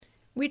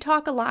We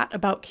talk a lot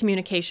about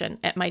communication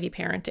at Mighty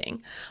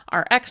Parenting.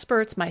 Our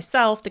experts,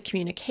 myself, the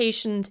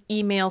communications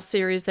email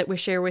series that we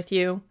share with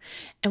you.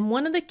 And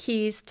one of the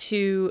keys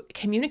to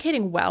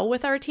communicating well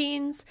with our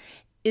teens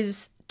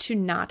is to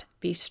not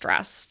be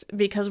stressed,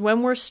 because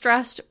when we're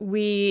stressed,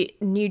 we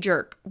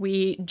knee-jerk,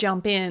 we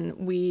jump in,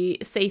 we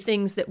say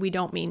things that we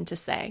don't mean to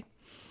say.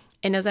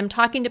 And as I'm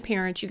talking to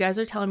parents, you guys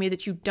are telling me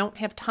that you don't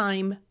have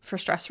time for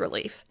stress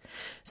relief.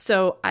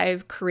 So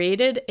I've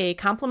created a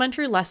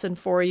complimentary lesson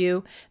for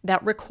you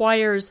that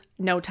requires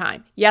no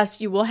time. Yes,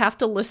 you will have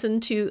to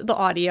listen to the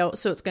audio,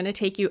 so it's going to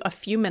take you a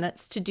few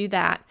minutes to do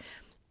that.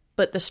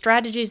 But the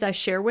strategies I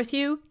share with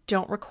you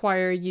don't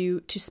require you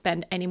to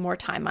spend any more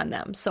time on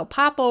them. So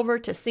pop over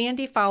to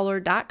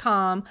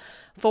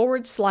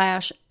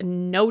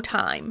sandyfowler.com/no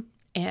time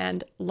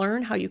and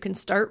learn how you can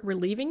start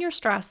relieving your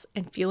stress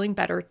and feeling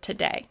better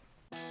today.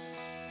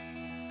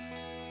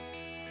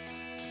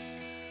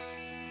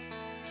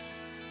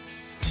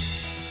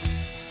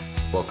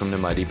 Welcome to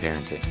Mighty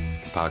Parenting,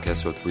 the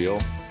podcast with real,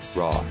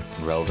 raw,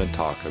 and relevant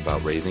talk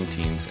about raising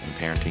teens and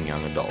parenting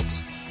young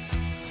adults.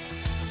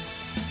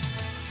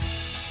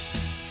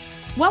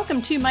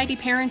 Welcome to Mighty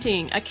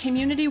Parenting, a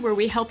community where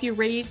we help you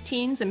raise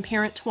teens and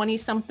parent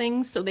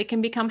 20-somethings so they can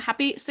become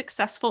happy,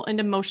 successful, and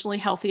emotionally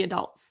healthy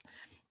adults.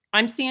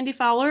 I'm Sandy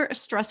Fowler, a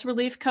stress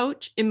relief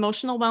coach,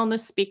 emotional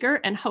wellness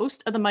speaker, and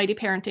host of the Mighty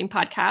Parenting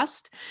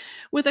podcast,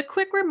 with a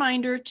quick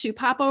reminder to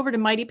pop over to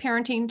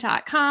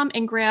mightyparenting.com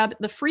and grab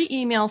the free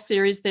email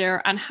series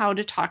there on how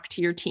to talk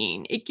to your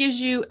teen. It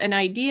gives you an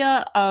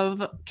idea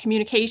of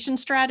communication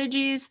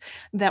strategies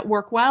that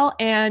work well,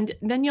 and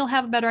then you'll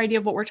have a better idea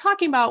of what we're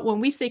talking about when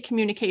we say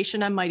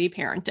communication on Mighty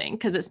Parenting,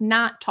 because it's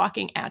not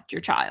talking at your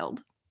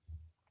child.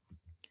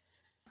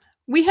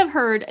 We have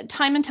heard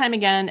time and time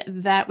again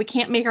that we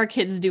can't make our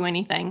kids do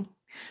anything.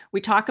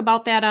 We talk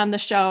about that on the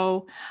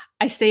show.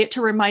 I say it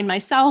to remind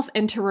myself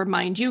and to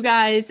remind you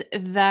guys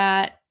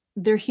that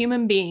they're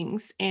human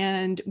beings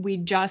and we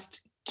just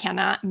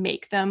cannot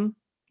make them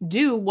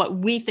do what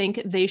we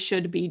think they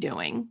should be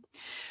doing.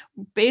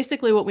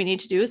 Basically, what we need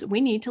to do is we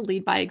need to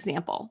lead by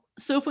example.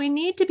 So if we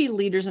need to be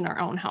leaders in our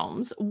own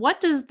homes, what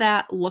does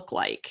that look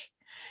like?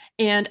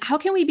 And how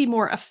can we be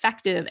more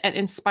effective at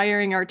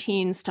inspiring our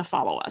teens to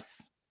follow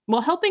us?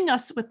 Well, helping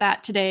us with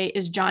that today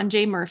is John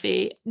J.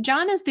 Murphy.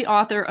 John is the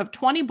author of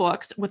 20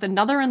 books with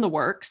another in the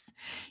works.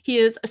 He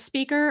is a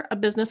speaker, a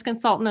business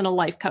consultant, and a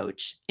life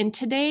coach. And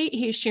today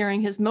he's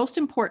sharing his most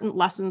important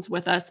lessons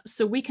with us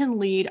so we can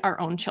lead our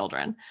own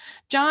children.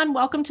 John,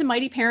 welcome to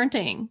Mighty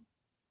Parenting.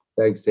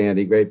 Thanks,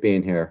 Sandy. Great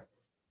being here.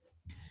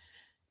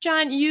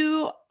 John,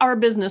 you are a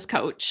business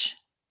coach,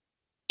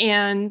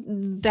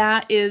 and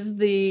those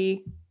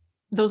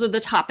are the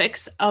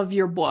topics of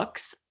your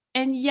books.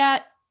 And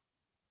yet,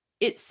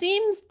 it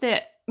seems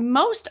that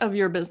most of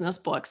your business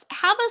books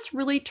have us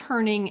really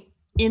turning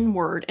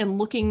inward and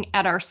looking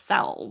at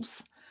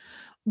ourselves.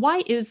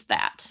 Why is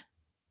that?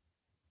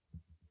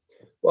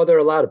 Well, there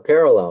are a lot of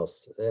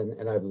parallels,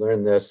 and I've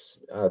learned this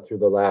through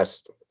the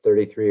last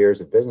 33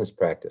 years of business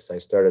practice. I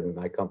started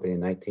my company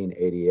in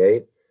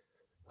 1988.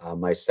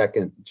 My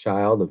second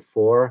child of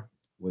 4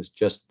 was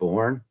just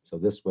born, so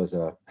this was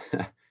a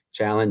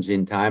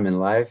challenging time in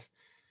life.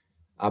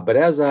 But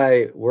as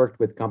I worked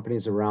with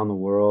companies around the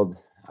world,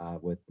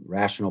 with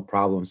rational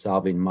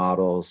problem-solving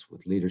models,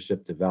 with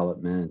leadership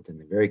development, and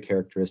the very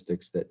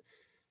characteristics that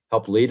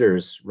help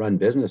leaders run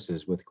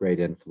businesses with great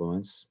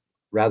influence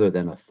rather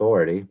than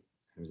authority.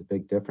 There's a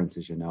big difference,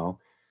 as you know.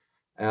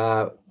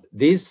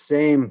 These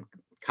same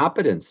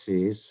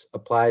competencies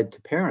applied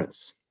to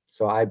parents.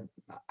 So I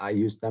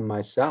used them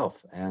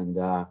myself, and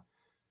I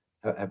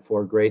have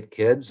 4 great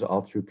kids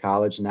all through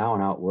college now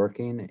and out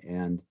working.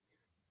 And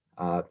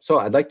so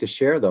I'd like to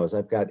share those.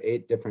 I've got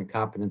 8 different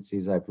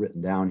competencies I've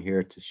written down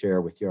here to share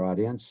with your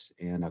audience,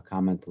 and I'll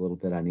comment a little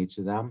bit on each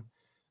of them.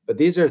 But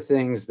these are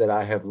things that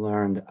I have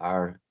learned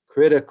are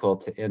critical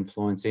to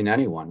influencing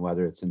anyone,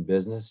 whether it's in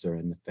business or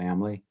in the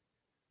family,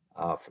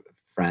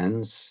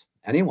 friends,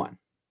 anyone.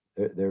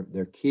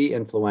 They're key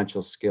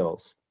influential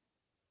skills.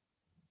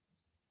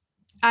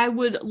 I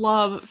would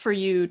love for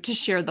you to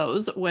share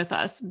those with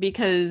us,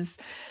 because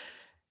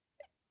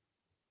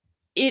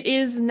it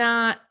is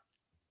not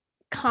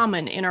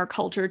common in our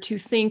culture to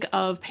think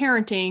of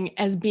parenting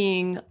as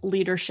being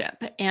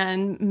leadership.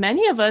 And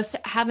many of us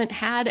haven't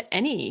had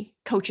any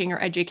coaching or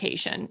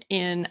education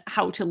in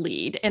how to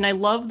lead. And I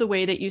love the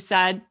way that you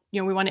said,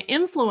 we want to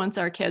influence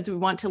our kids. We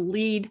want to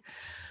lead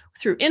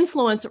through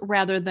influence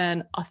rather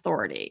than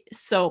authority.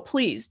 So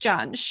please,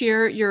 John,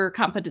 share your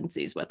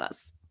competencies with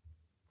us.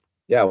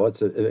 Yeah, well,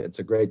 it's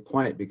a great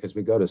point, because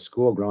we go to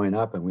school growing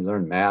up and we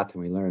learn math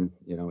and we learn,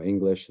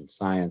 English and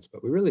science,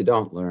 but we really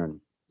don't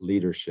learn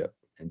leadership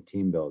and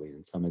team building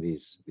and some of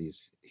these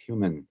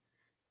human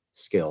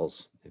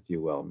skills, if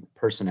you will,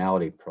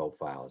 personality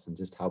profiles, and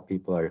just how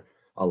people are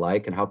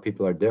alike and how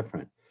people are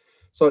different.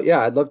 So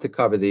yeah, I'd love to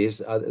cover these.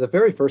 The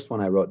very first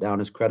one I wrote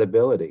down is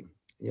credibility.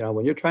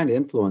 When you're trying to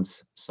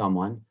influence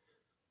someone,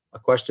 a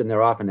question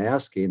they're often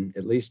asking,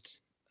 at least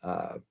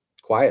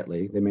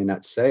quietly, they may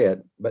not say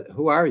it, but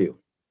who are you?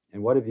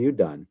 And what have you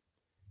done?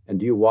 And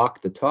do you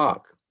walk the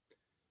talk?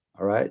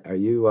 All right. Are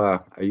you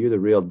the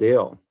real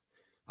deal?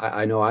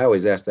 I know I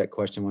always ask that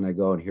question when I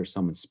go and hear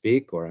someone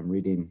speak, or I'm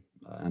reading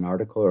an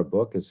article or a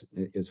book,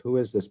 is who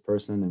is this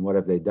person and what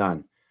have they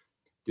done?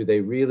 Do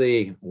they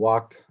really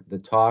walk the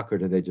talk, or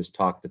do they just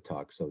talk the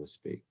talk, so to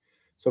speak?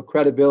 So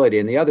credibility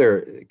and the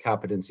other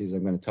competencies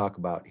I'm going to talk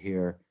about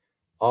here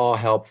all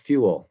help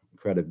fuel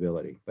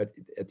credibility. But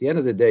at the end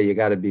of the day, you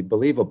got to be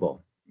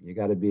believable. You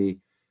got to be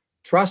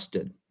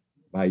trusted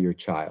by your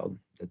child,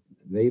 that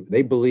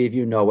they believe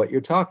you know what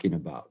you're talking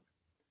about,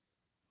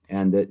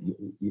 and that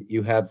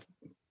you have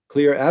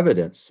clear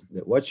evidence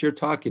that what you're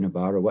talking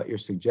about or what you're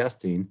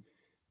suggesting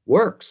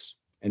works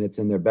and it's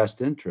in their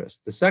best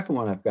interest. The second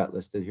one I've got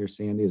listed here,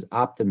 Sandy, is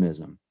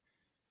optimism.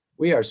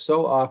 We are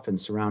so often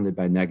surrounded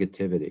by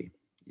negativity.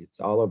 It's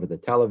all over the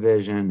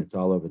television, it's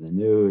all over the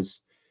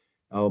news.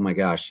 Oh my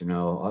gosh,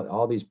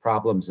 all these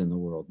problems in the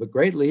world. But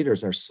great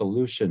leaders are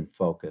solution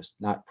focused,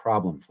 not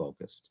problem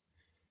focused.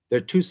 They're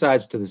two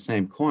sides to the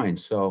same coin.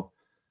 So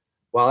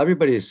while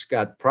everybody's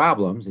got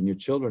problems and your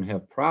children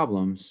have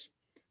problems,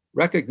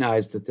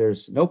 recognize that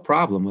there's no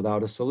problem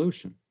without a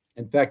solution.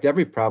 In fact,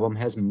 every problem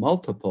has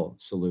multiple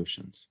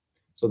solutions.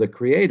 So the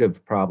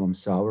creative problem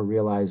solver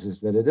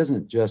realizes that it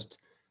isn't just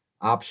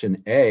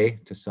option A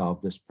to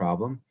solve this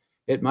problem.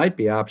 It might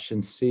be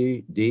option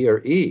C, D,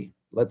 or E.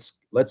 Let's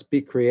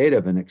be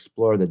creative and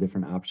explore the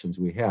different options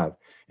we have.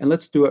 And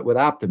let's do it with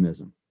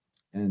optimism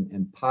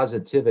and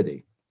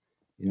positivity.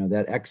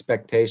 That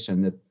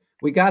expectation that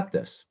we got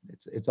this.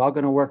 It's all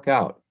going to work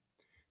out.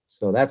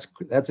 So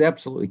that's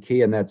absolutely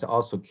key, and that's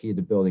also key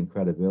to building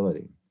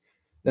credibility.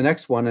 The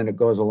next one, and it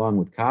goes along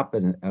with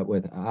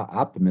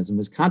optimism,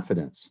 is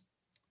confidence,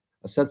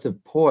 a sense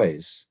of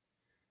poise.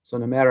 So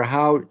no matter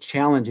how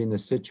challenging the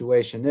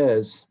situation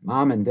is,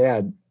 mom and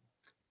dad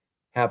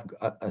have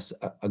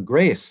a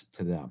grace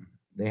to them.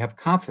 They have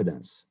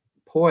confidence,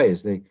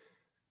 poise.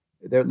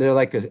 They're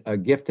like a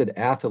gifted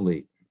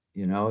athlete.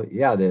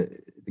 Yeah,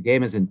 the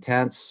game is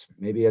intense.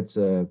 Maybe it's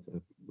a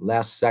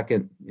last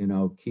second,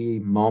 key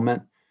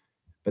moment.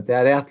 But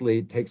that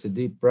athlete takes a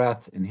deep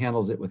breath and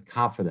handles it with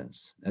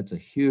confidence. That's a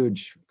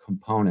huge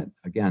component,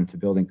 again, to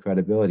building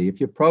credibility. If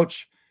you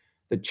approach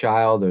the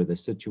child or the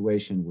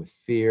situation with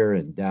fear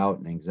and doubt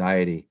and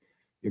anxiety,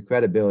 your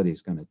credibility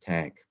is going to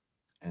tank.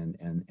 And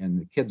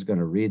the kid's going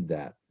to read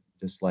that,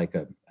 just like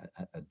a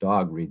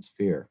dog reads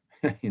fear.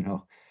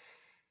 The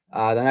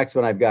next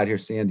one I've got here,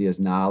 Sandy, is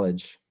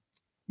knowledge,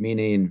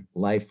 meaning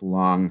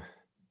lifelong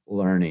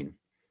learning.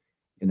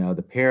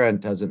 The parent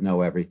doesn't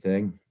know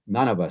everything.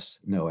 None of us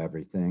know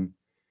everything.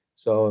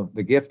 So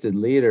the gifted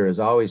leader is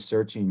always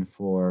searching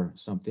for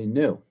something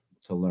new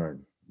to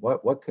learn.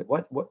 What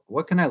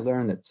can I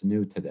learn that's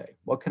new today?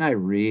 What can I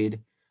read?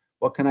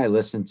 What can I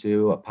listen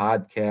to? A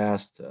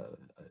podcast?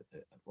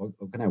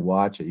 What can I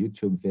watch? A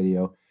YouTube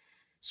video?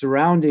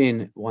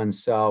 Surrounding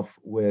oneself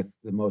with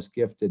the most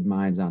gifted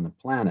minds on the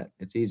planet.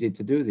 It's easy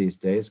to do these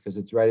days because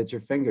it's right at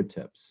your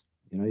fingertips.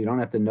 You don't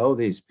have to know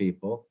these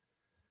people,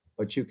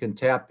 but you can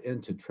tap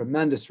into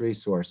tremendous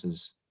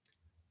resources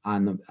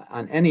on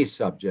any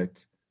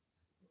subject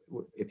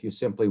if you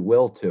simply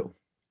will to,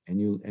 and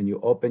you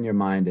open your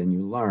mind and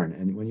you learn.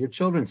 And when your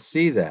children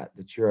see that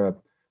you're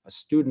a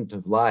student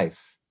of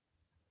life,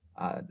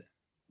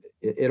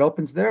 it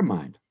opens their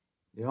mind.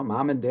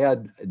 Mom and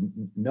dad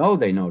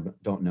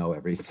don't know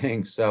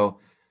everything, so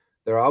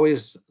they're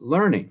always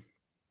learning.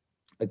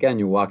 Again,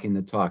 you're walking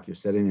the talk. You're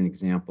setting an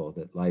example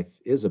that life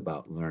is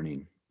about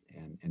learning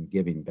and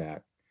giving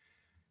back.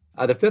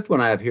 The fifth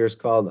one I have here is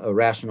called a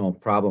rational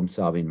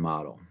problem-solving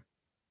model.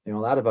 A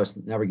lot of us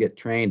never get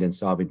trained in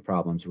solving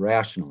problems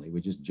rationally.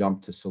 We just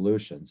jump to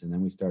solutions, and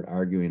then we start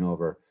arguing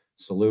over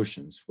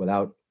solutions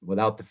without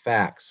the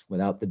facts,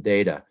 without the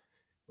data,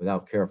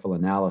 without careful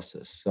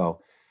analysis.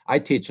 So I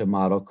teach a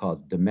model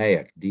called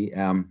DMAIC,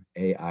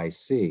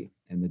 D-M-A-I-C,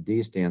 and the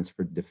D stands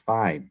for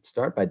define.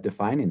 Start by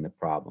defining the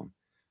problem.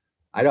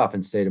 I'd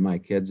often say to my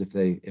kids, if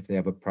they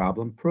have a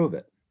problem, prove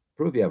it.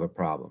 Prove you have a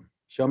problem.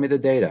 Show me the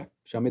data.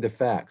 Show me the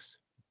facts.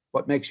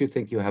 What makes you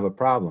think you have a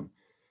problem?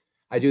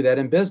 I do that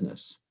in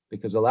business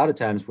because a lot of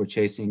times we're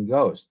chasing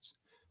ghosts.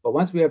 But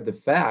once we have the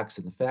facts,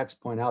 and the facts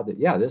point out that,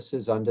 yeah, this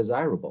is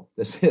undesirable.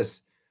 This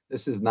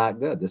is not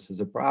good. This is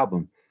a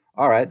problem.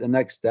 All right, the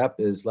next step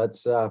is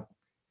let's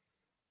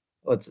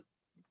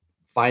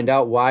find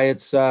out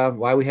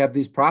why we have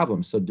these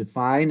problems. So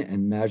define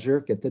and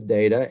measure, get the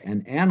data,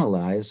 and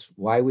analyze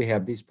why we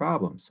have these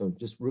problems. So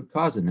just root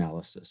cause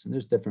analysis. And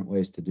there's different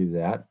ways to do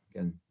that.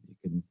 Again, you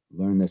can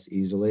learn this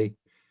easily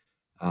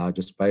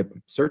just by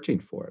searching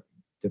for it,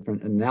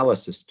 different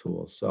analysis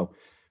tools. So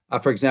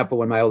for example,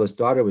 when my oldest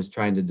daughter was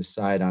trying to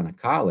decide on a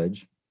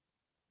college,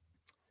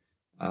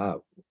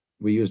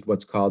 we used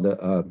what's called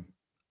a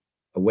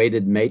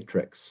weighted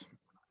matrix.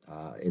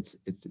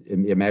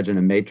 Imagine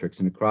a matrix,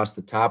 and across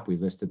the top we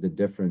listed the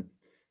different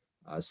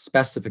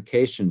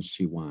specifications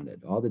she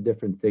wanted, all the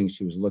different things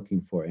she was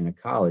looking for in a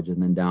college,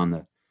 and then down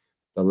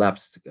the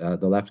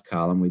left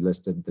column we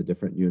listed the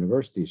different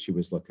universities she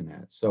was looking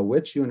at. So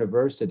which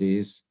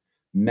universities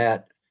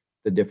met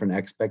the different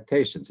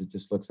expectations. It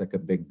just looks like a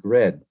big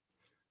grid.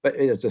 But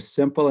it is a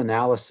simple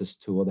analysis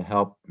tool to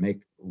help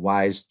make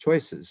wise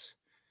choices.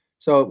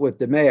 So with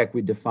DMAIC,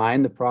 we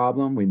define the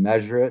problem, we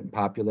measure it and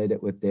populate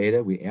it with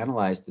data. We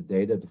analyze the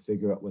data to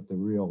figure out what the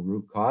real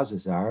root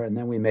causes are, and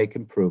then we make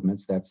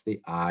improvements. That's the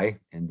I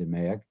in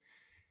DMAIC.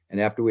 And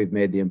after we've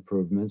made the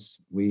improvements,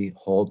 we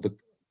hold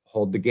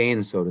the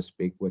gain, so to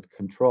speak, with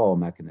control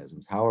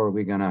mechanisms. How are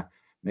we going to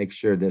make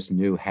sure this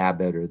new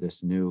habit or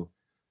this new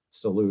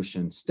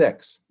solution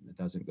sticks? It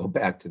doesn't go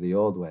back to the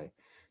old way.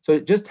 So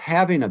just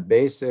having a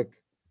basic,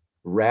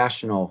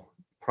 rational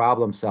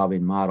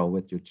problem-solving model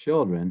with your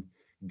children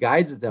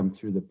guides them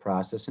through the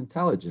process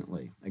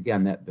intelligently.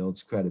 Again, that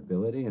builds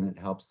credibility and it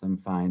helps them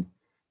find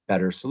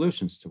better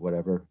solutions to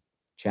whatever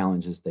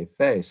challenges they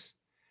face.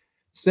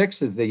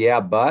 6 is the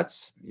yeah,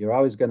 buts. You're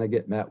always going to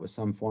get met with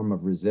some form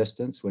of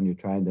resistance when you're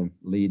trying to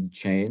lead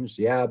change.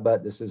 Yeah,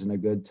 but this isn't a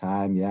good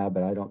time. Yeah,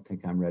 but I don't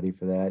think I'm ready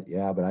for that.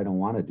 Yeah, but I don't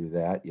want to do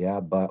that.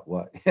 Yeah, but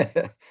what?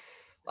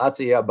 Lots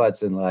of yeah,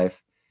 buts in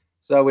life.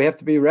 So we have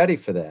to be ready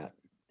for that.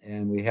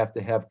 And we have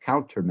to have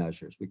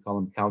countermeasures. We call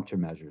them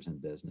countermeasures in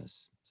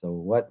business. So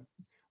what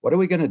are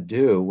we going to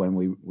do when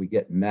we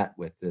get met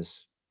with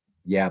this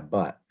yeah,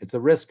 but? It's a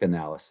risk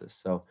analysis.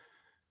 So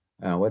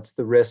what's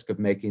the risk of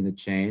making the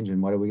change,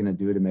 and what are we going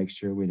to do to make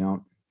sure we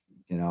don't,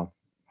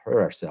 hurt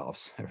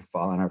ourselves or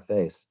fall on our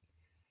face?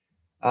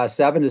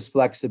 7 is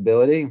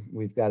flexibility.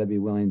 We've got to be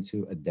willing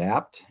to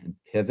adapt and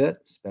pivot,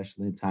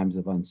 especially in times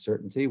of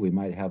uncertainty. We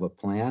might have a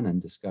plan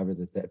and discover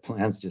that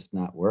plan's just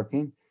not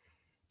working.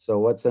 So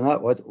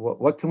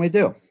what can we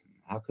do?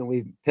 How can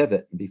we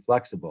pivot and be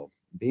flexible?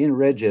 Being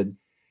rigid,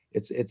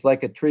 it's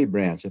like a tree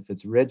branch. If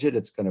it's rigid,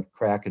 it's going to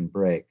crack and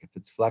break. If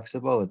it's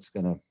flexible, it's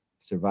going to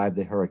survive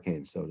the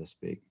hurricane, so to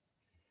speak.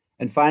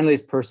 And finally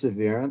is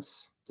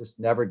perseverance, just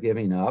never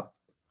giving up,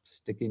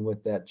 sticking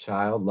with that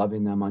child,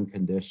 loving them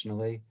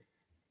unconditionally,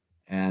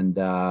 and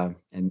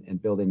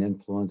building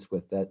influence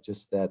with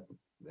that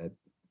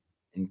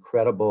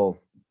incredible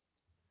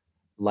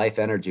life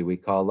energy we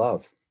call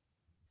love.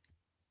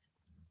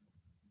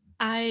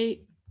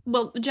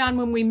 Well, John,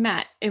 when we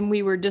met and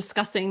we were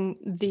discussing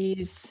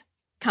these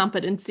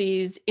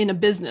competencies in a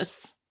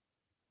business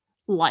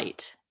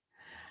light,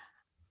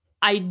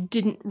 I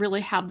didn't really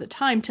have the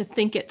time to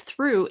think it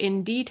through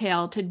in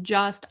detail to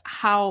just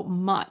how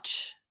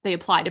much they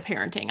apply to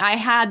parenting. I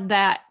had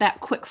that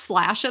quick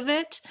flash of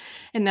it,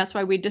 and that's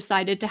why we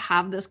decided to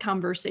have this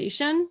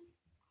conversation.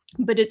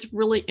 But it's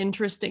really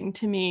interesting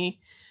to me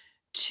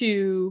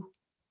to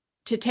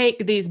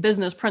take these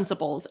business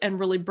principles and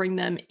really bring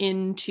them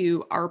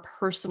into our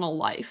personal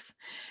life.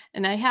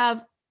 And I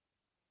have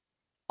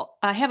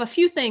a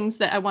few things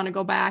that I want to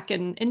go back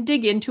and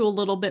dig into a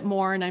little bit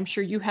more. And I'm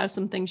sure you have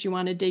some things you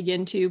want to dig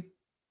into.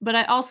 But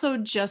I also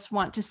just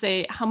want to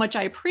say how much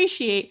I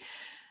appreciate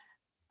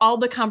all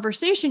the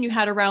conversation you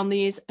had around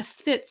these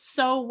fit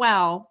so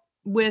well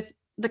with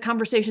the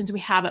conversations we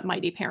have at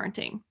Mighty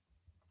Parenting,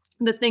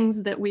 the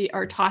things that we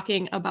are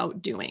talking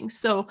about doing.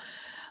 So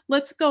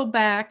let's go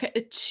back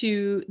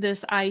to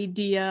this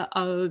idea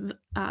of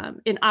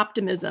in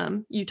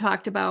optimism. You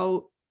talked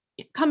about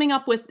coming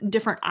up with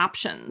different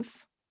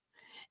options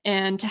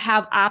and to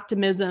have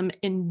optimism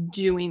in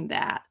doing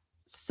that.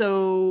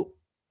 So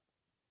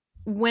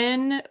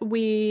when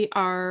we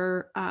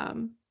are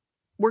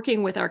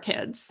working with our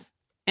kids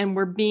and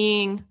we're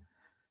being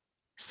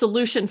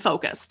solution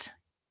focused,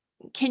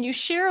 can you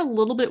share a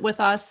little bit with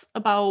us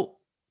about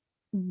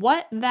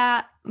what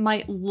that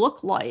might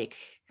look like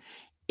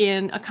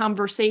in a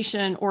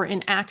conversation or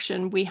in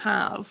action we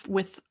have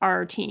with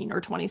our teen or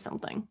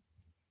 20-something?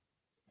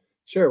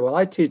 Sure. Well,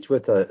 I teach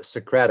with a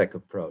Socratic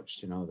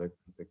approach. The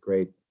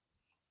great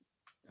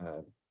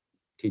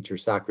teacher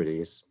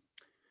Socrates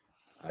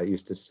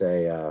used to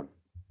say,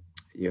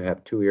 you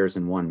have 2 ears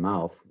and 1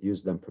 mouth,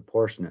 use them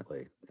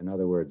proportionately. In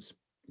other words,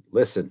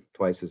 listen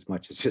twice as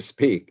much as you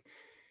speak.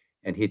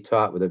 And he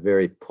taught with a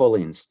very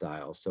pulling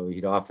style. So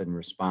he'd often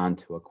respond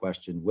to a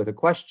question with a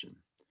question.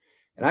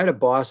 And I had a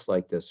boss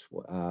like this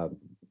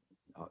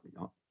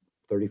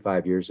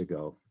 35 years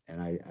ago.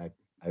 And I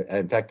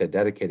in fact, I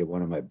dedicated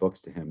one of my books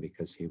to him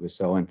because he was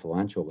so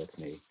influential with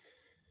me.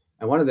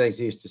 And one of the things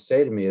he used to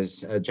say to me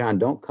is, John,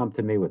 don't come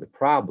to me with a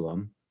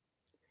problem.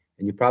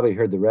 And you probably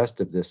heard the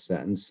rest of this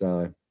sentence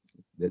that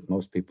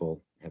most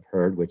people have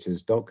heard, which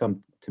is, don't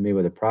come to me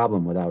with a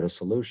problem without a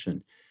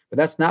solution. But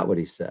that's not what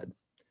he said.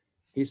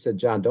 He said,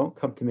 John, don't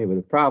come to me with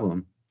a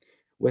problem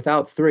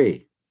without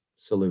 3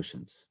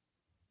 solutions.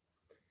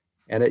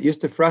 And it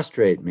used to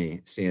frustrate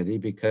me, Sandy,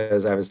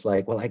 because I was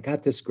like, well, I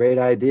got this great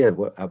idea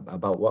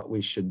about what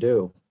we should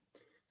do.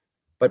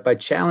 But by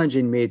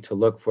challenging me to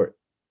look for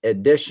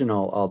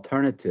additional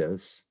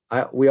alternatives,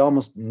 we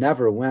almost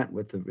never went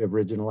with the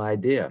original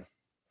idea.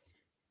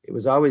 It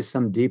was always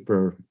some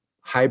deeper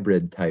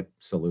hybrid type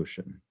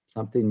solution,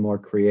 something more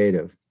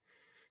creative.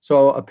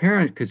 So a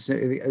parent could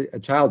say, a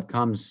child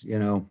comes,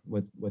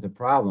 with a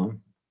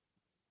problem.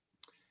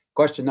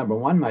 Question number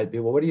 1 might be,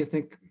 well, what do you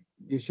think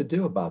you should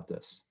do about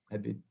this?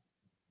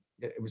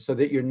 So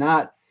that you're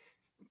not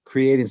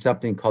creating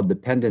something called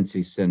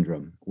dependency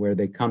syndrome, where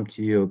they come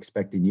to you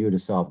expecting you to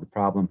solve the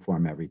problem for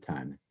them every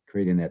time,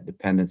 creating that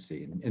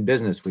dependency. In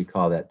business, we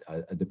call that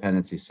a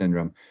dependency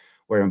syndrome,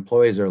 where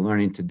employees are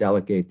learning to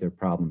delegate their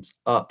problems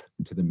up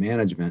to the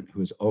management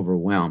who is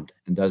overwhelmed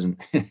and doesn't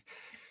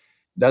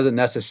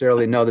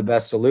necessarily know the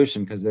best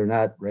solution because they're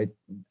not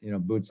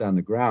boots on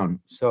the ground.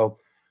 So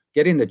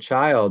getting the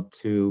child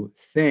to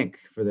think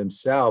for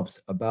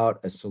themselves about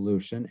a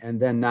solution, and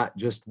then not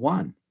just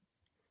one.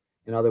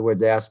 In other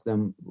words, ask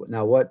them,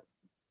 now what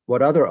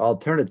other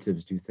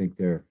alternatives do you think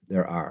there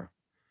are?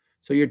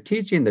 So you're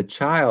teaching the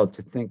child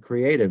to think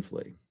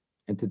creatively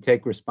and to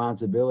take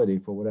responsibility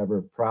for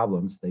whatever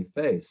problems they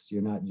face.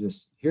 You're not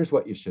just, here's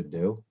what you should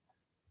do,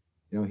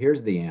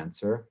 here's the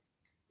answer.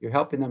 You're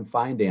helping them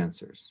find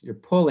answers. You're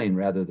pulling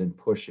rather than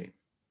pushing.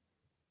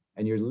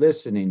 And you're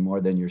listening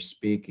more than you're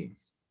speaking.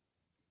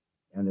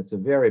 And it's a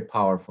very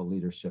powerful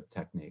leadership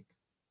technique.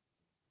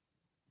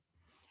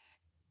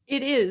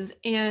 It is.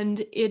 And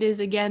it is,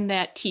 again,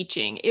 that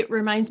teaching. It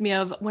reminds me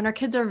of when our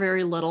kids are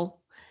very little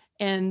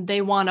and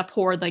they want to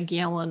pour the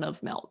gallon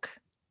of milk.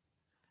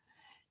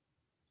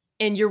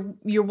 And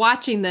you're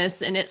watching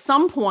this, and at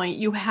some point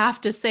you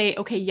have to say,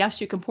 okay,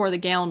 yes, you can pour the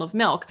gallon of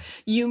milk.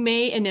 You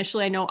may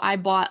initially, I know I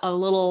bought a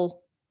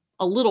little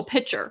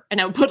pitcher,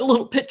 and I would put a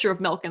little pitcher of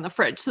milk in the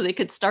fridge so they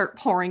could start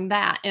pouring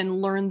that and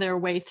learn their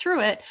way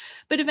through it.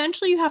 But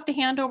eventually you have to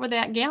hand over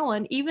that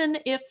gallon, even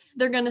if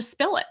they're going to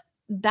spill it.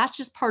 That's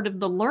just part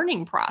of the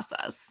learning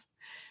process.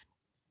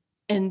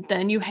 And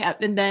then you have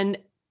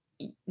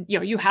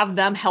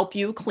them help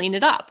you clean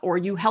it up, or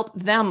you help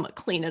them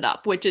clean it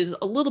up, which is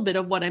a little bit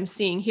of what I'm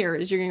seeing here.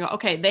 Is you're going to go,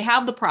 okay, they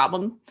have the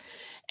problem,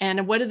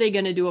 and what are they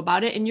going to do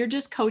about it? And you're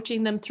just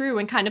coaching them through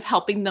and kind of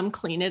helping them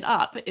clean it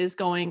up, is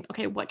going,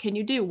 okay, what can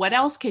you do? What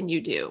else can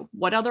you do?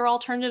 What other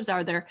alternatives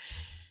are there?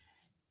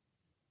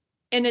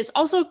 And it's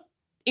also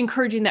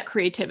encouraging that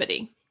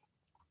creativity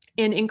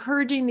and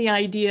encouraging the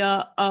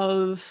idea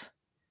of,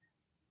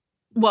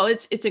 well,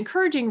 it's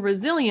encouraging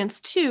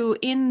resilience too,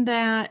 in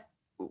that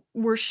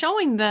we're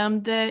showing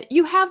them that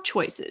you have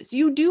choices.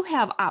 You do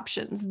have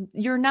options.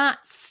 You're not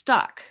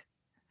stuck.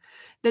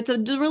 That's a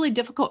really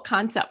difficult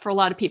concept for a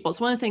lot of people.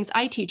 It's one of the things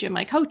I teach in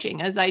my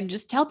coaching, as I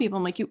just tell people,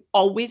 I'm like, you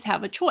always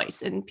have a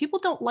choice. And people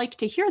don't like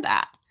to hear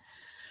that.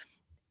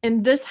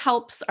 And this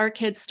helps our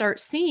kids start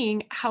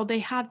seeing how they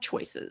have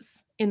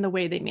choices in the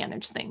way they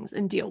manage things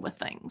and deal with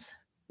things.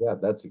 Yeah,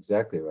 that's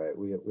exactly right.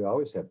 We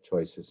always have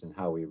choices in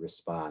how we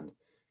respond.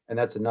 And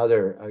that's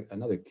another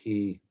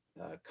key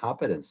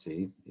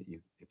competency,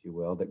 if you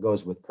will, that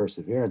goes with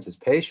perseverance, is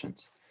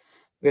patience.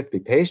 We have to be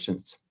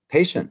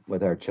patient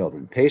with our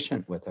children,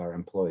 patient with our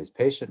employees,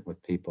 patient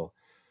with people.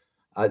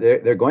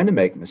 They're going to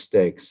make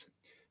mistakes.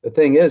 The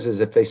thing is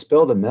if they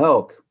spill the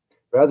milk,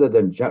 rather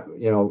than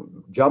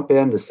jump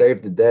in to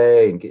save the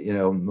day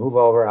and move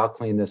over, I'll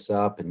clean this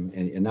up, and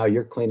now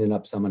you're cleaning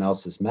up someone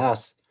else's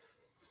mess.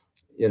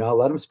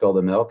 Let them spill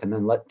the milk, and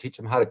then teach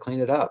them how to clean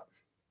it up.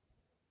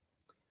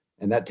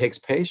 And that takes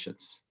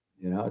patience.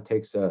 It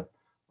takes a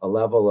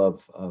level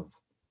of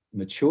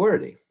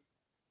maturity.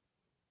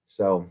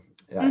 So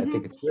I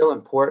think it's real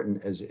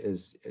important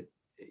is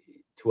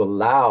to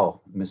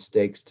allow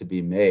mistakes to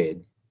be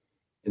made.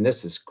 And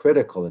this is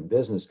critical in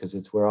business, because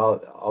it's where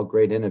all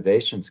great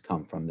innovations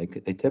come from.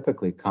 They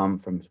typically come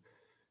from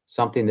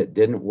something that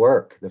didn't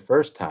work the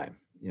first time,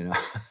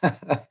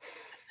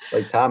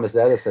 Like Thomas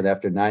Edison,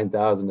 after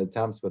 9,000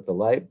 attempts with the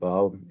light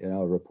bulb, a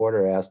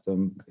reporter asked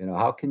him,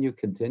 how can you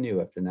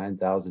continue after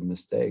 9,000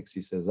 mistakes? He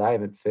says, I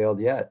haven't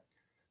failed yet.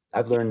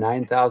 I've learned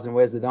 9,000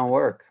 ways that don't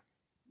work.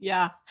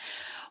 Yeah.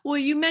 Well,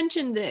 you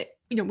mentioned that,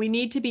 we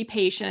need to be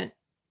patient,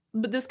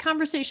 but this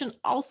conversation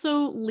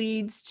also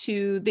leads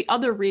to the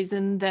other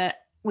reason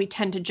that we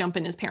tend to jump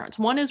in as parents.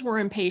 One is we're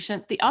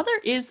impatient. The other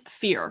is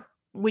fear,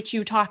 which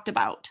you talked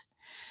about.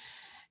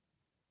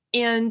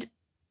 And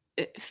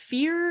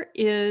fear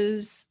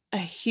is a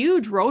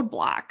huge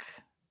roadblock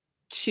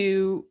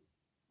to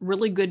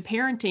really good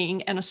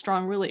parenting and a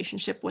strong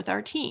relationship with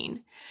our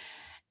teen.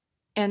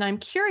 And I'm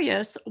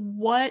curious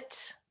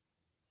what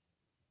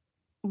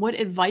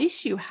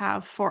advice you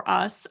have for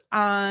us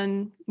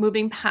on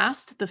moving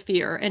past the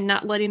fear and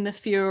not letting the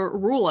fear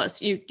rule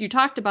us. You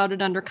talked about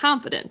it under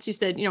confidence. You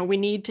said, we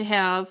need to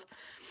have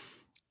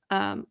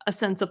a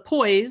sense of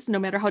poise, no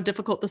matter how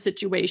difficult the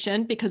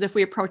situation, because if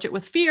we approach it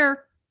with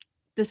fear,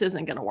 this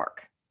isn't going to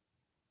work.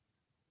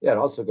 Yeah, it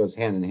also goes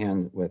hand in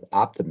hand with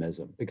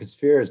optimism, because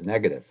fear is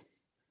negative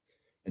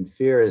and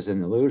fear is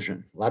an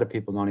illusion. A lot of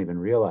people don't even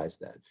realize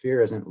that.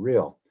 Fear isn't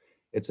real.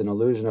 It's an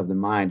illusion of the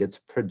mind. It's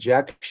a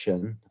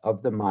projection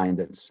of the mind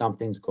that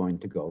something's going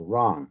to go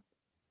wrong.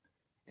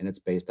 And it's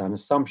based on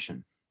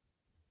assumption,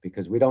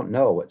 because we don't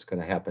know what's going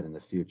to happen in the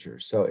future.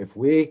 So if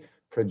we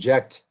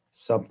project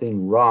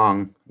something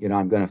wrong,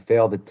 I'm going to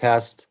fail the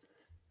test,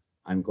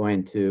 I'm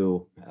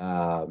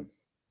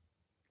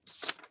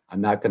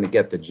not going to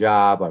get the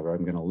job, or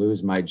I'm going to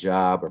lose my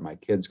job, or my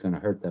kid's going to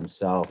hurt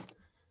themselves,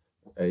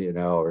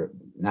 or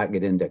not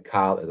get into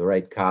college, the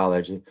right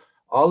college.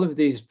 all of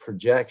these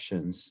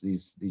projections,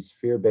 these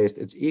fear-based,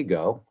 it's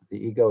ego. The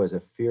ego is a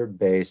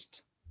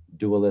fear-based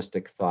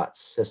dualistic thought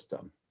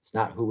system. It's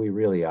not who we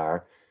really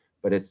are,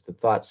 but it's the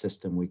thought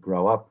system we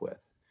grow up with.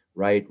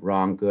 Right,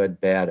 wrong,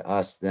 good, bad,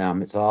 us,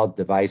 them. It's all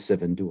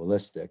divisive and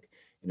dualistic,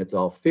 and it's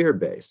all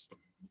fear-based.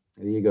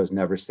 The ego is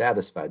never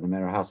satisfied. No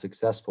matter how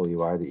successful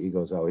you are, the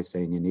ego is always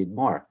saying you need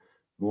more.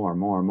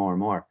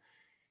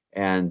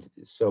 And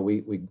so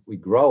we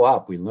grow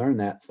up, we learn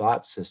that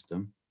thought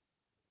system,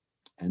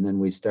 and then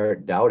we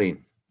start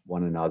doubting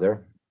one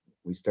another.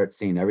 We start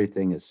seeing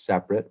everything as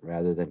separate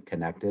rather than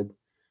connected.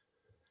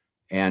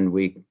 And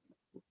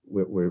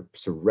we're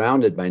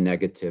surrounded by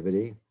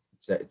negativity.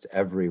 It's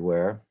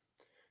everywhere.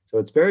 So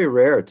it's very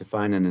rare to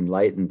find an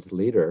enlightened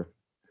leader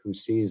who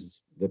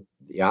sees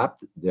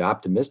the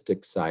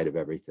optimistic side of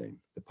everything,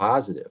 the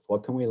positive.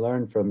 What can we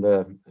learn from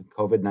the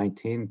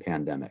COVID-19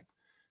 pandemic?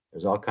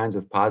 There's all kinds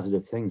of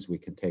positive things we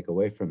can take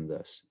away from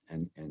this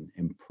and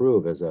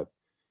improve as a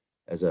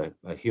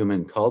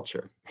human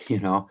culture.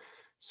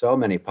 So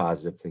many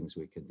positive things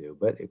we can do.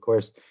 But of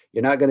course,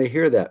 you're not going to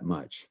hear that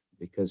much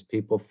because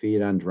people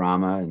feed on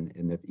drama,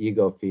 and the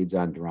ego feeds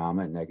on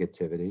drama and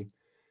negativity.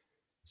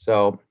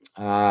 So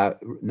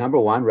number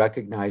one,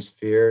 recognize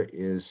fear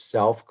is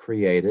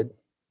self-created.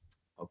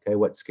 Okay,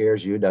 what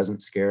scares you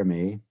doesn't scare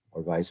me,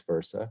 or vice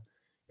versa.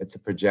 It's a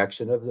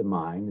projection of the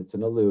mind. It's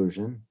an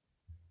illusion.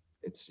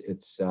 It's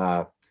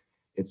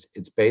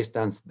based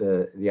on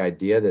the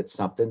idea that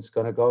something's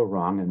going to go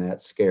wrong, and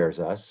that scares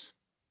us.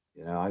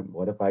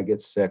 What if I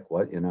get sick?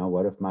 What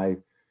if my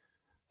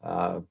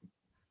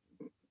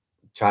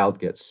child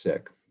gets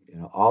sick?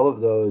 All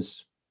of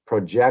those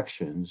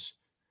projections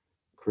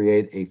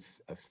create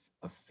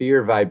a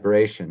fear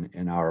vibration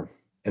in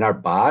our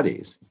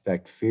bodies. In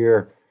fact,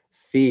 fear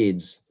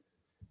feeds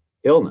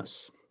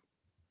illness.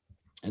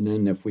 And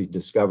then if we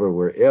discover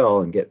we're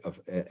ill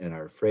and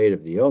are afraid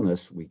of the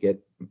illness, we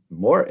get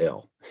more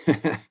ill.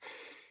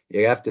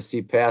 You have to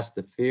see past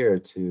the fear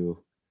to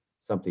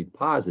something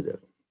positive,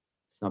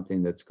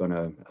 something that's going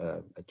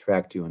to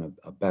attract you in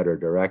a better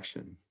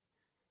direction.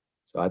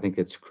 So I think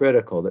it's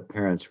critical that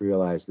parents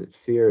realize that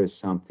fear is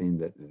something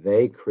that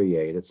they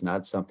create. It's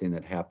not something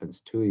that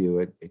happens to you.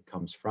 It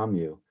comes from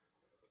you.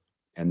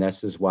 And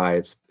this is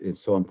why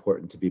it's so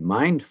important to be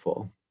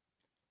mindful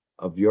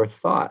of your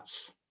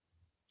thoughts.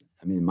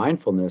 I mean,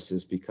 mindfulness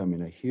is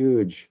becoming a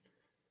huge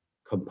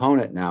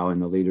component now in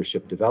the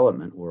leadership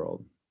development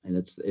world. And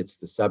it's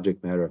the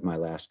subject matter of my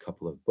last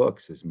couple of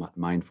books is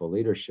mindful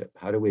leadership.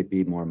 How do we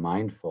be more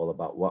mindful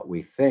about what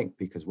we think?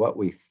 Because what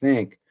we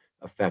think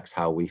affects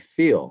how we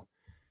feel.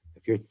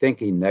 If you're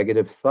thinking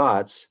negative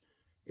thoughts,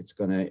 it's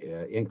going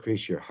to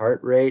increase your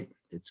heart rate.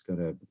 It's going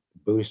to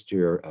boost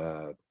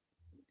your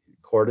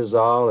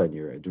cortisol and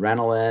your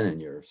adrenaline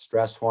and your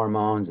stress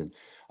hormones. And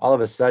all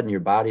of a sudden, your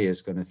body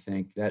is going to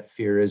think that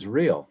fear is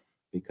real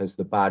because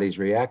the body's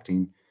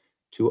reacting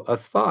to a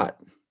thought.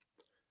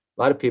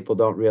 A lot of people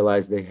don't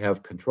realize they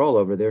have control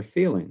over their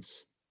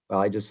feelings. Well,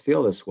 I just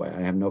feel this way.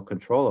 I have no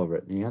control over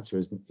it. And the answer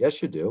is,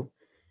 yes, you do.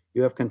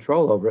 You have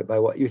control over it by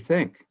what you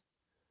think.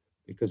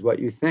 Because what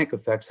you think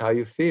affects how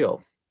you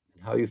feel.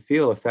 And how you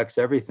feel affects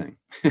everything.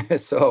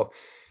 So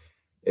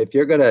if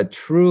you're going to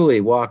truly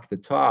walk the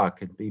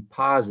talk and be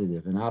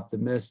positive and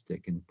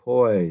optimistic and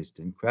poised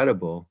and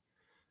credible,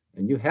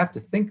 then you have to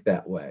think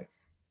that way.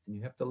 And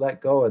you have to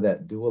let go of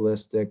that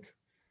dualistic,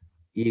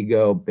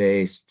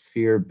 ego-based,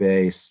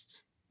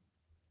 fear-based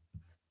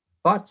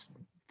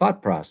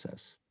thought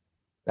process.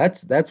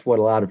 That's what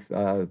a lot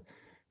of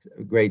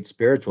great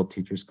spiritual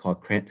teachers call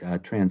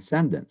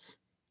transcendence.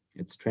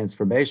 It's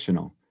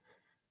transformational.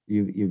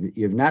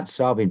 You're not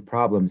solving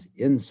problems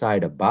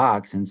inside a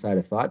box, inside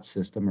a thought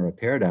system or a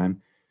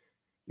paradigm.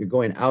 You're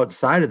going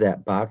outside of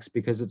that box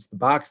because it's the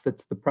box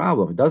that's the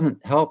problem. It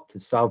doesn't help to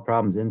solve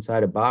problems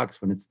inside a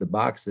box when it's the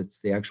box that's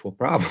the actual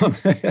problem.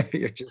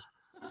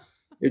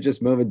 You're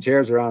just moving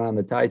chairs around on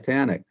the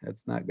Titanic.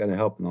 That's not going to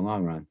help in the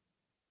long run.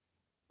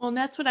 Well, and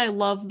that's what I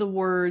love the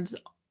words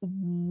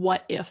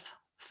 "what if"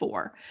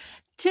 for.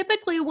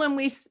 Typically, when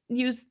we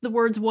use the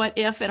words "what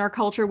if" in our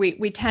culture,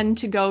 we tend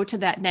to go to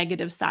that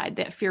negative side,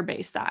 that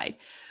fear-based side.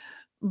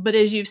 But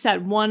as you've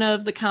said, one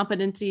of the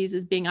competencies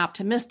is being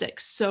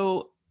optimistic.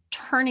 So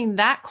turning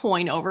that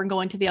coin over and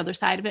going to the other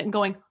side of it and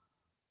going,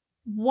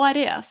 what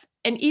if?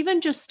 And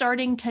even just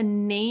starting to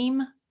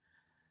name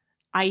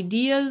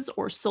ideas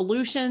or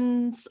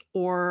solutions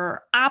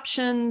or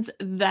options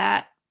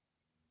that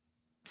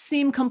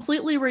seem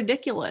completely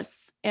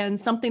ridiculous and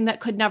something that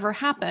could never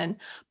happen,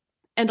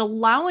 and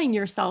allowing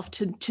yourself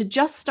to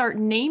just start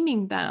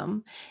naming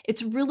them.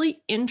 It's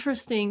really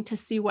interesting to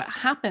see what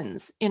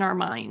happens in our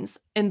minds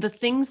and the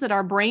things that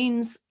our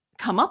brains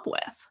come up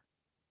with.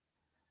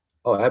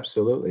 Oh,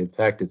 absolutely. In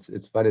fact,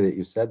 it's funny that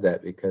you said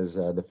that because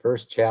the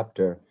first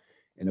chapter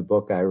in a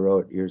book I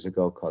wrote years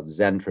ago called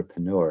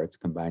Zentrepreneur, it's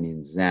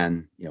combining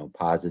Zen,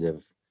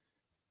 positive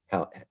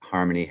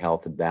harmony,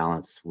 health, and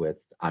balance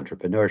with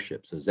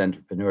entrepreneurship. So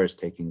Zentrepreneur is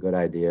taking good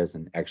ideas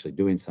and actually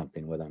doing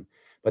something with them.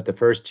 But the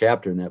first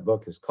chapter in that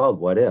book is called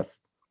What If?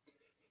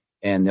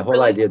 And the whole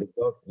Really? idea of the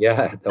book,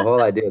 yeah, the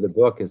whole idea of the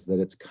book is that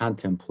it's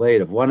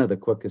contemplative. One of the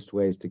quickest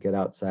ways to get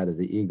outside of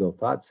the ego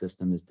thought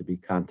system is to be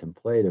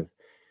contemplative,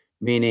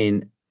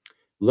 meaning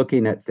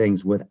looking at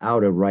things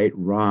without a right,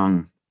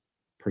 wrong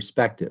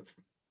perspective,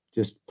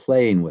 just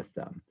playing with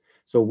them.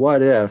 So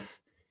what if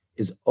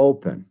is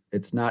open,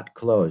 it's not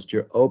closed.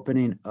 You're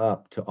opening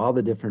up to all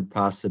the different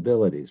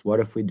possibilities. What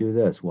if we do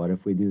this? What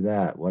if we do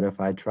that? What if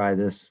I try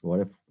this?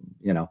 What if,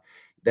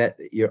 that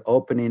you're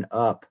opening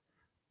up,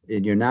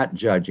 and you're not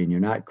judging, you're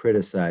not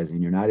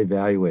criticizing, you're not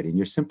evaluating,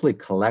 you're simply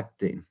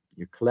collecting.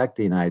 You're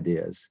collecting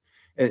ideas.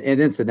 And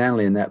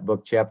incidentally, in that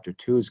book, chapter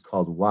 2 is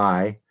called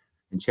Why,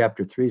 and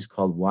chapter 3 is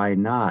called Why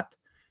Not.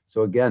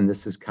 So again,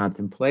 this is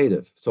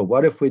contemplative. So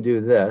what if we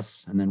do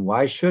this? And then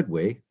why should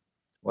we?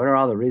 What are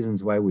all the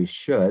reasons why we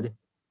should?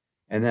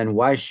 And then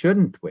why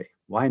shouldn't we?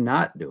 Why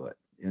not do it?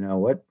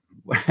 What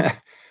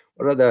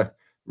what are the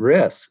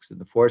risks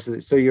and the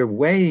forces? So you're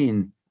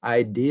weighing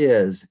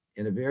ideas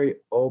in a very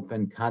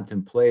open,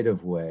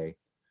 contemplative way,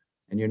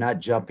 and you're not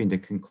jumping to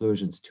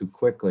conclusions too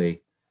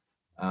quickly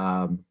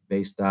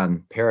based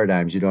on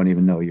paradigms you don't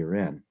even know you're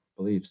in,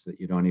 beliefs that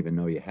you don't even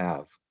know you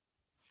have.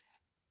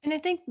 And I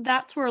think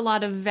that's where a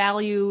lot of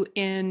value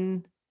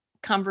in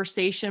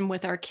conversation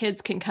with our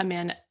kids can come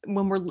in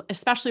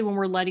especially when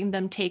we're letting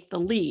them take the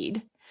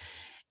lead,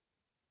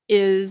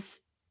 is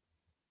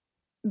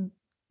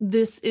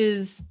this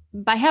is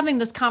by having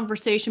this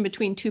conversation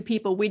between two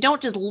people, we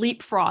don't just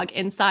leapfrog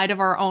inside of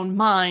our own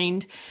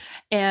mind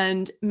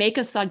and make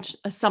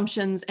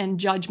assumptions and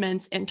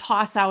judgments and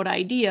toss out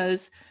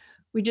ideas.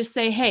 We just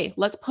say, hey,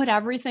 let's put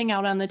everything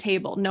out on the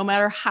table, no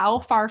matter how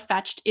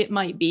far-fetched it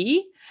might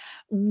be.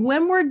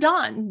 When we're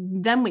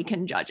done, then we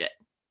can judge it.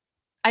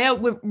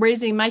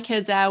 Raising my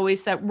kids, I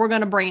always said, we're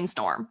going to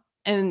brainstorm.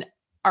 And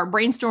our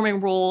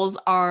brainstorming rules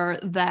are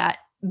that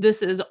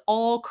this is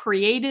all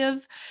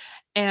creative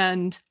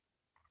and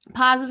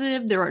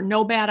positive. There are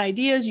no bad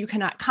ideas. You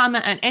cannot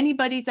comment on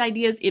anybody's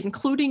ideas,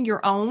 including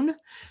your own.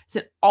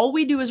 So all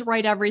we do is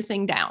write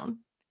everything down.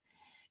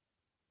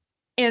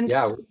 And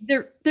Yeah,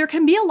 there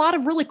can be a lot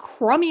of really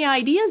crummy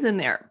ideas in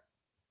there.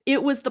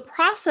 It was the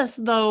process,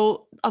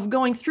 though, of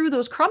going through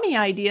those crummy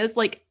ideas,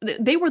 like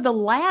they were the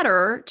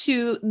ladder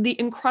to the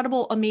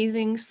incredible,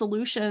 amazing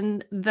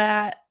solution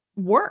that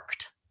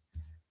worked.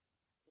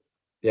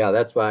 yeah,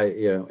 that's why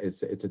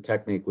it's a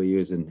technique we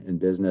use in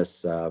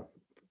business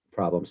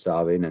problem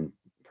solving and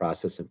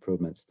process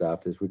improvement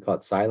stuff. Is we call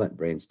it silent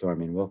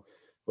brainstorming. We'll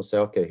say,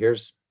 okay,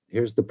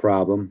 here's the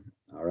problem,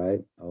 all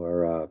right,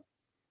 or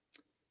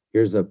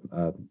here's a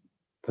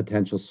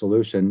potential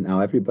solution.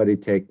 Now everybody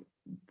take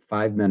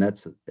 5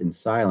 minutes in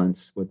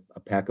silence with a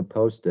pack of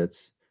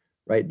Post-its,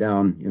 write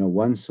down,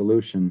 one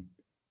solution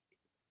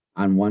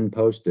on one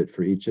Post-it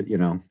for each,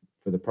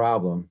 for the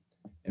problem,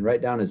 and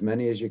write down as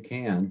many as you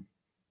can.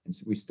 And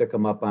so we stick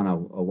them up on a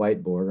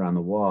whiteboard or on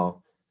the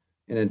wall.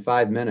 And in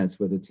 5 minutes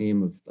with a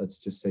team of, let's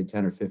just say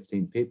 10 or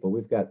 15 people,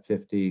 we've got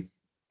 50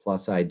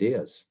 plus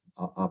ideas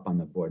up on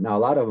the board. Now, a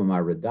lot of them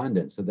are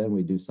redundant. So then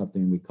we do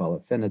something we call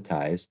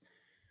affinitize,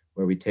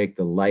 where we take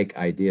the like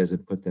ideas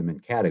and put them in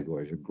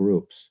categories or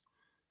groups.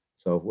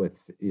 So with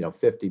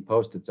 50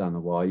 Post-its on the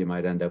wall, you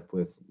might end up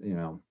with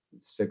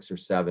 6 or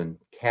 7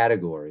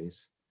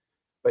 categories,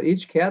 but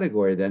each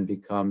category then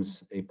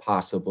becomes a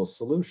possible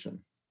solution.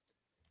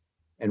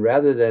 And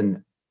rather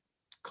than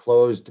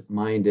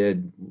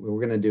closed-minded, we're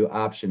going to do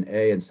option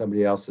A and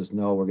somebody else says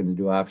no, we're going to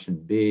do option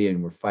B,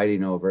 and we're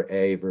fighting over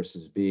A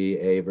versus B,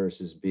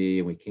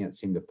 and we can't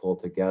seem to pull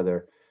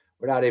together.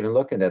 We're not even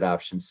looking at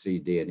option C,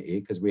 D, and E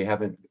because we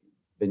haven't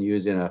been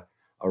using a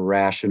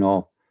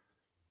rational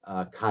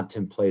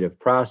contemplative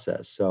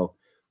process. So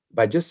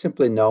by just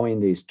simply knowing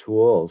these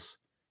tools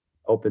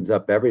opens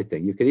up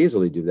everything. You could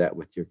easily do that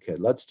with your kid.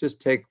 Let's just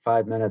take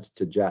 5 minutes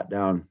to jot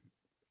down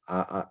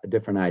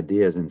different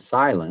ideas in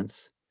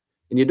silence.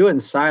 And you do it in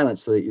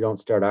silence so that you don't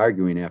start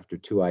arguing after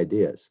 2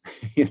 ideas.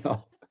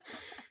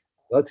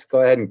 Let's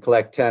go ahead and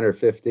collect 10 or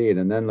 15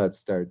 and then let's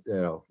start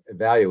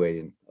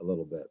evaluating a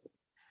little bit.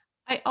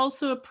 I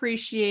also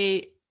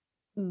appreciate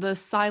the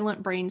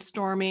silent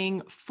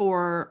brainstorming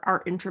for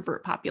our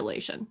introvert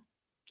population.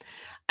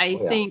 I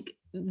think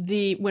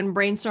when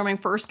brainstorming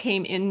first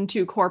came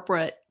into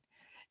corporate,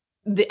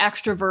 the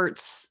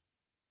extroverts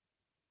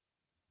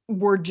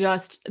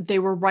they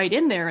were right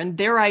in there, and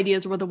their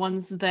ideas were the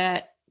ones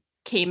that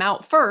came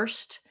out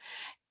first.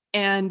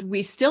 And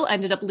we still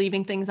ended up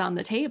leaving things on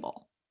the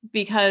table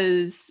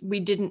because we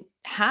didn't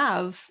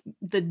have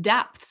the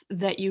depth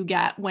that you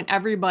get when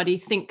everybody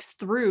thinks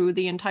through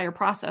the entire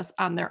process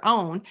on their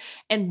own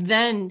and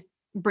then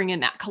bring in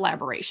that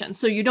collaboration.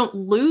 So you don't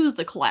lose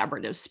the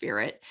collaborative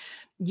spirit.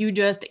 You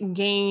just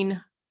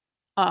gain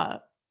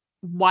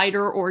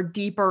wider or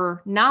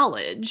deeper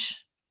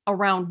knowledge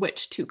around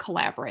which to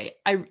collaborate.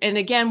 And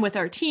again, with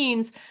our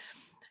teens,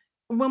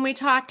 when we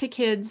talk to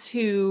kids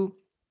who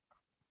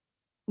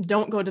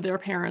don't go to their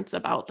parents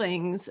about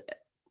things,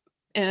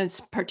 and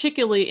it's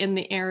particularly in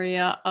the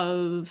area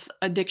of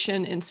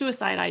addiction and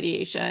suicide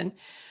ideation,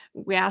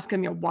 we ask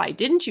them, why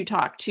didn't you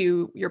talk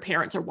to your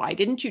parents, or why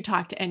didn't you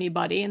talk to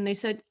anybody? And they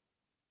said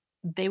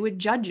they would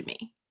judge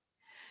me.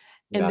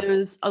 And Yeah.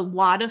 there's a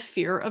lot of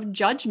fear of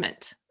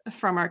judgment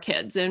from our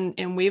kids.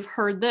 And we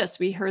heard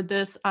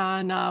this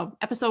on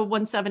episode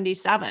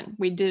 177.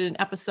 We did an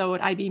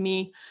episode, IB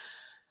Me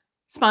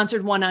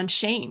sponsored one on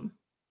shame.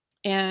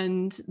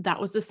 And that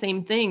was the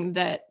same thing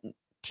that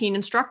teen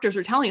instructors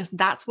were telling us.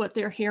 That's what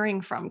they're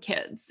hearing from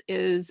kids,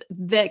 is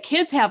that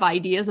kids have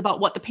ideas about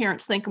what the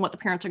parents think and what the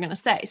parents are going to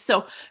say.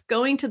 So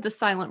going to the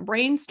silent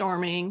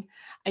brainstorming,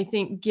 I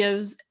think,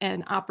 gives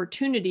an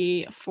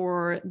opportunity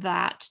for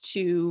that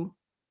to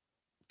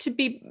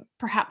be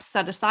perhaps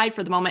set aside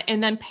for the moment.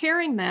 And then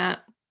pairing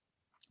that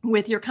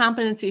with your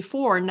competency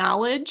 4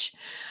 knowledge.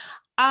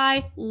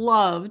 I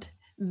loved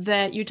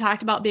that you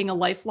talked about being a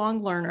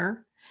lifelong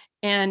learner.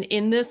 And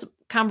in this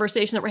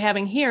conversation that we're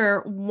having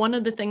here, one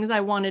of the things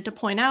I wanted to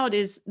point out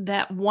is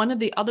that one of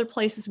the other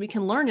places we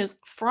can learn is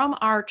from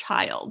our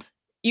child.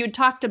 You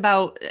talked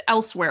about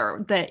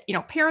elsewhere that,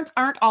 parents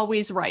aren't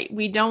always right.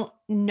 We don't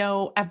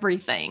know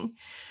everything.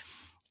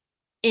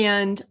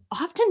 And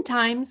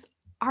oftentimes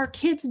our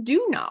kids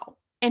do know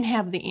and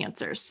have the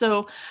answers.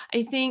 So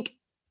I think,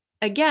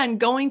 again,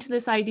 going to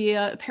this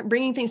idea,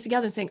 bringing things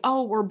together and saying,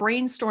 oh, we're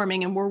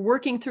brainstorming and we're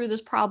working through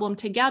this problem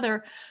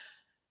together.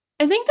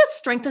 I think that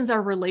strengthens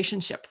our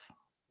relationship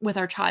with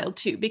our child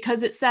too,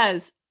 because it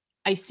says,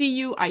 I see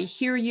you, I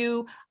hear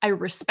you, I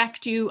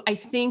respect you. I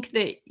think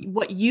that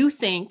what you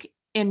think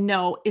and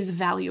know is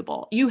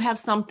valuable. You have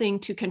something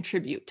to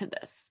contribute to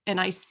this.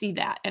 And I see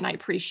that and I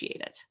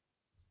appreciate it.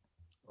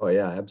 Oh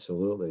yeah,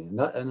 absolutely.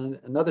 And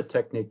another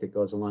technique that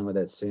goes along with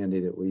that, Sandy,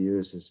 that we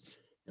use is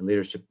in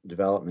leadership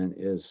development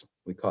is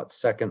we call it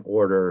second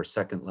order or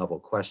second level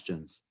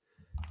questions.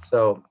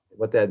 So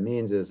what that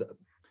means is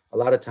a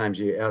lot of times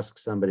you ask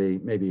somebody,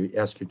 maybe you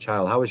ask your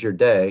child, how was your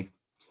day?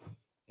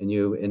 And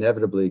you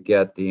inevitably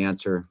get the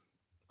answer,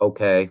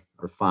 okay,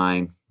 or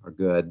fine, or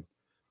good.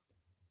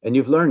 And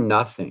you've learned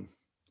nothing.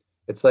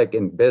 It's like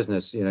in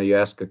business, you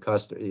ask a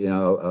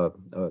customer,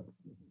 a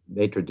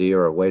maitre d'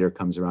 or a waiter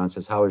comes around and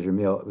says, how was your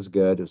meal? It was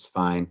good, it was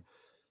fine.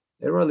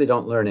 They really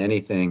don't learn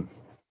anything.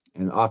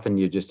 And often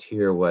you just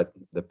hear what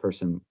the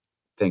person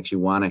thinks you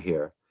want to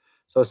hear.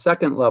 So a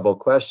second level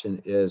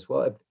question is,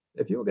 well,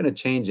 if you were going to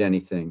change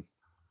anything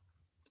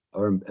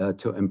or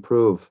to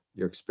improve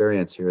your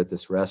experience here at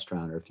this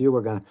restaurant, or if you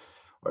were going to,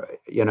 or,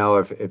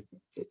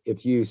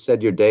 if you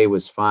said your day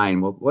was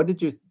fine, well, what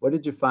did you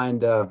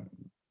find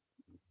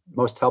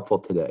most helpful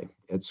today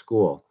at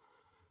school?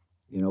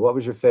 What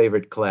was your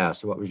favorite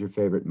class? What was your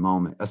favorite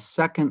moment? A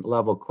second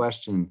level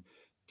question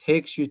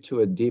takes you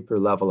to a deeper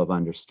level of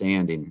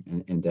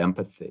understanding and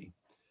empathy.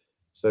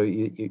 So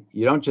you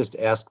don't just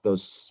ask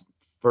those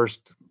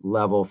first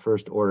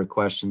order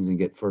questions and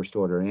get first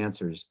order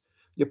answers.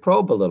 You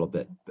probe a little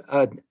bit,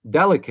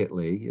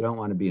 delicately. You don't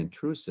want to be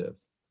intrusive,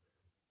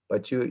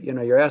 but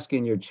you're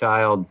asking your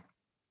child,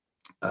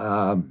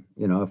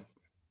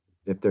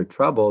 if they're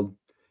troubled,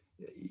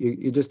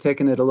 you're just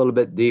taking it a little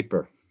bit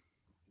deeper.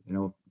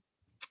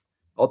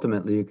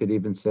 Ultimately, you could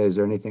even say, is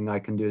there anything I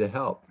can do to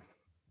help?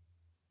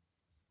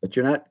 But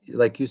you're not,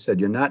 like you said,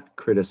 you're not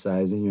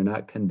criticizing, you're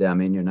not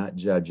condemning, you're not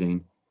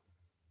judging.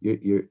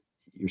 You're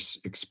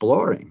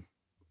exploring.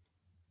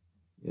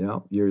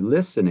 You're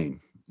listening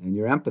and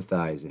you're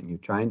empathizing.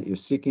 You're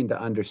seeking to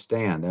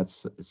understand.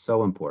 It's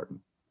so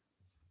important.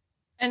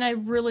 And I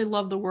really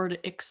love the word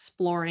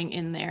exploring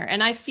in there.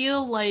 And I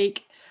feel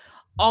like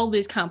all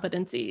these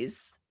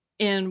competencies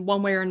in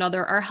one way or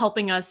another are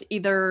helping us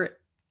either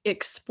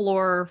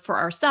explore for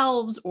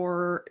ourselves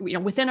or,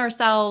 within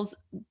ourselves,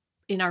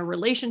 in our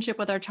relationship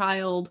with our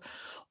child,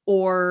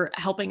 or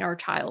helping our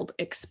child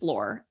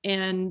explore.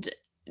 And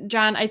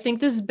John, I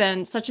think this has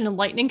been such an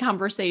enlightening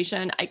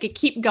conversation. I could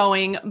keep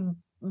going,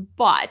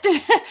 but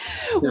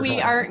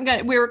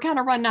we're kind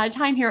of running out of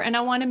time here. And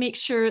I want to make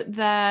sure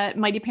that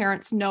Mighty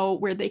Parents know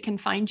where they can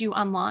find you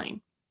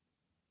online.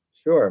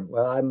 Sure.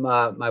 Well, I'm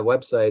my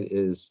website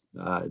is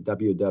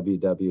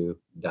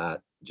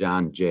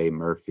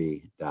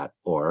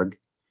www.johnjmurphy.org.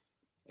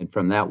 And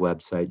from that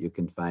website, you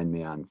can find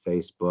me on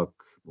Facebook,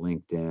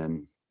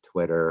 LinkedIn,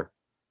 Twitter,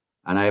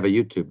 and I have a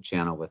YouTube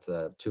channel with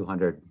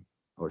 200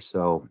 or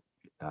so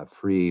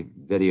free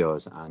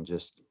videos on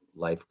just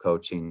life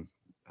coaching,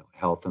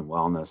 health and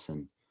wellness,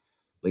 and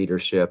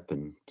leadership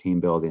and team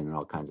building and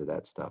all kinds of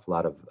that stuff. A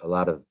lot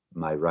of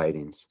my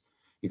writings.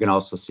 You can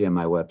also see on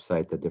my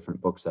website the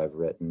different books I've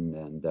written,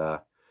 and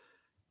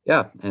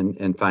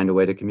find a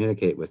way to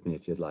communicate with me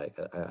if you'd like.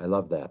 I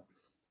love that.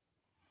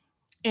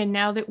 And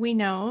now that we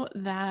know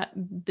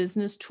that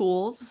business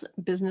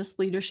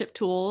leadership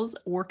tools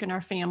work in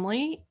our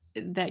family,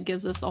 that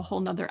gives us a whole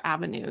nother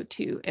avenue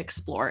to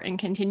explore and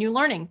continue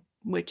learning,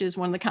 which is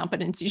one of the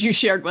competencies you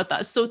shared with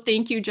us. So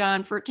thank you,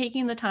 John, for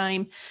taking the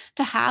time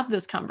to have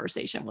this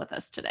conversation with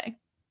us today.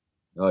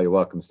 Oh, you're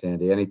welcome,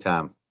 Sandy.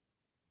 Anytime.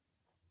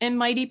 And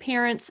Mighty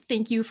Parents,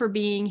 thank you for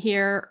being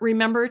here.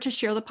 Remember to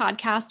share the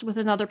podcast with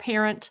another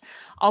parent.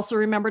 Also,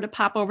 remember to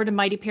pop over to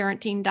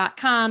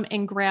mightyparenting.com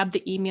and grab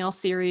the email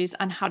series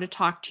on how to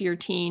talk to your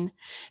teen.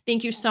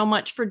 Thank you so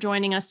much for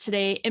joining us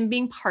today and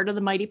being part of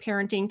the Mighty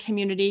Parenting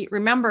community.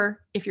 Remember,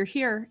 if you're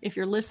here, if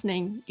you're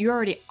listening, you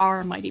already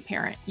are a Mighty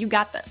Parent. You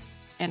got this.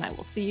 And I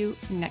will see you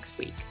next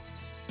week.